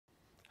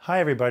Hi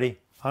everybody,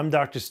 I'm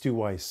Dr. Stu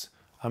Weiss.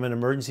 I'm an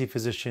emergency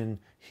physician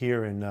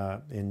here in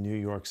New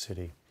York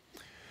City.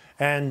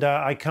 And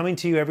I'm coming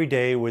to you every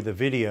day with a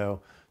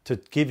video to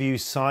give you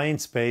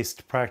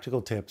science-based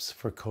practical tips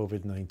for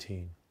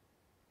COVID-19.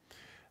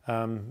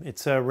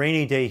 It's a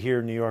rainy day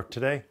here in New York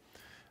today.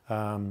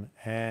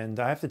 And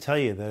I have to tell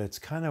you that it's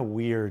kind of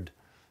weird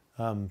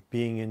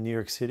being in New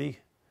York City.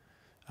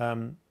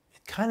 It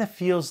kind of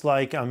feels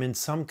like I'm in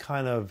some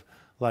kind of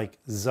like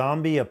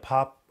zombie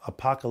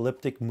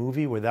apocalyptic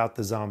movie without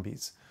the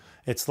zombies.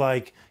 It's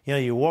like, you know,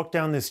 you walk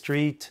down the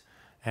street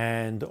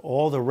and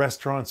all the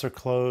restaurants are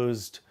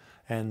closed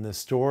and the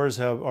stores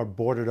are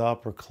boarded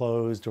up or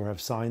closed or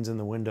have signs in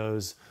the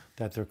windows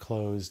that they're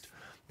closed.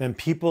 And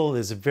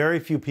there's very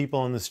few people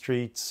on the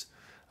streets.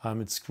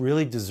 It's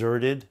really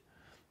deserted.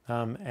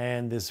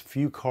 And there's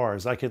few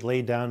cars. I could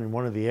lay down in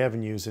one of the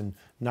avenues and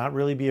not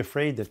really be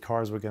afraid that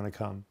cars were going to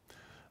come.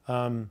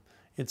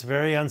 It's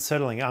very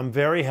unsettling. I'm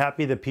very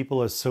happy that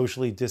people are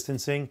socially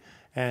distancing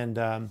and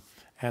they've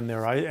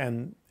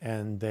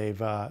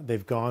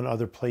gone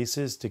other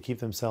places to keep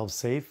themselves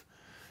safe.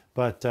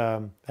 But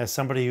as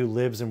somebody who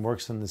lives and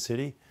works in the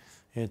city,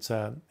 it's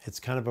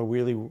kind of a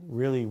really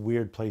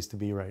weird place to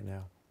be right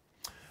now.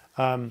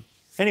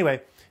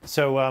 Anyway,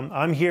 so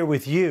I'm here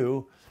with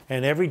you,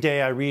 and every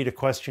day I read a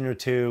question or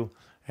two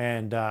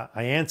and I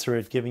answer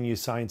it, giving you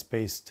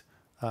science-based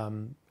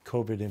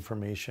COVID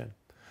information.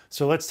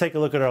 So let's take a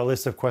look at our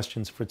list of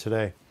questions for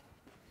today.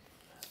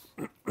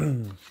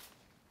 All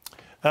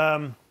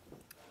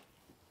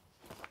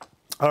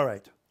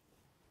right.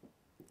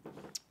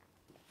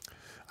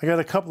 I got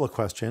a couple of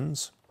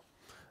questions.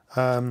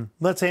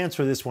 Let's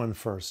answer this one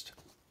first.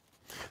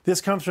 This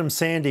comes from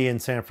Sandy in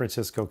San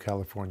Francisco,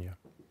 California.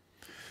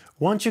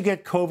 Once you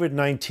get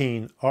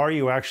COVID-19, are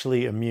you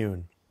actually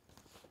immune?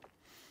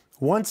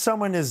 Once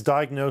someone is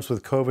diagnosed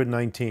with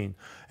COVID-19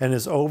 and it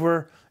is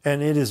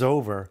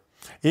over,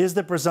 is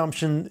the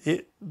presumption,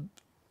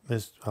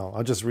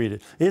 I'll just read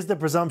it. Is the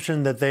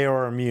presumption that they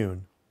are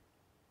immune?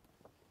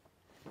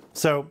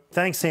 So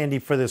thanks, Sandy,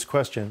 for this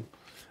question.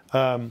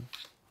 Let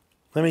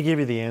me give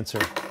you the answer.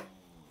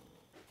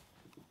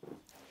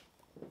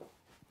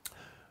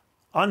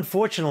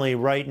 Unfortunately,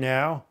 right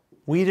now,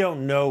 we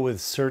don't know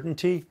with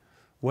certainty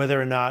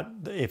whether or not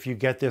if you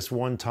get this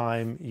one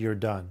time, you're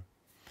done.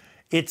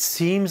 It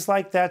seems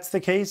like that's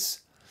the case,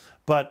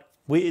 but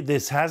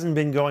this hasn't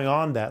been going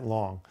on that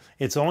long.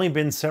 It's only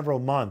been several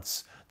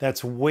months.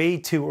 That's way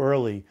too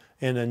early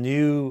in a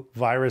new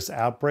virus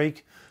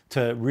outbreak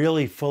to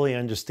really fully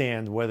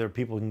understand whether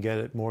people can get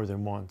it more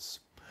than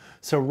once.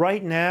 So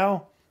right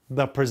now,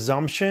 the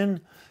presumption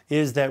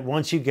is that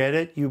once you get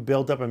it, you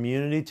build up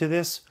immunity to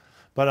this.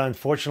 But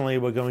unfortunately,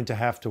 we're going to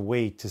have to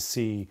wait to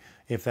see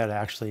if that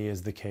actually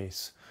is the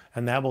case.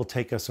 And that will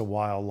take us a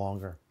while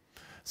longer.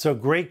 So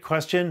great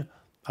question.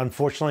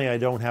 Unfortunately, I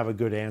don't have a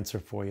good answer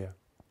for you.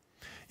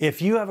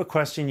 If you have a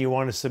question you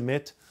want to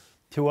submit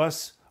to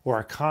us or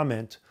a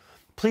comment,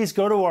 please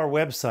go to our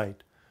website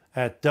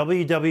at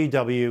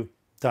www.drstu.org.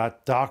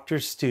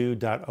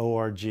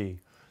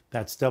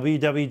 That's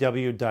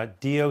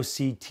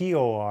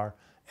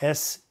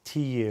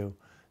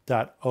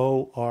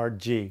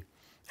www.doctorstu.org.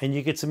 And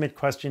you can submit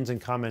questions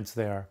and comments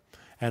there.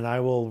 And I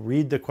will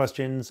read the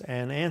questions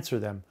and answer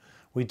them.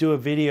 We do a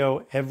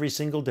video every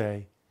single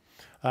day.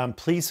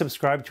 Please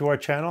subscribe to our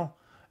channel,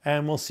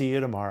 and we'll see you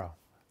tomorrow.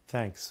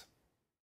 Thanks.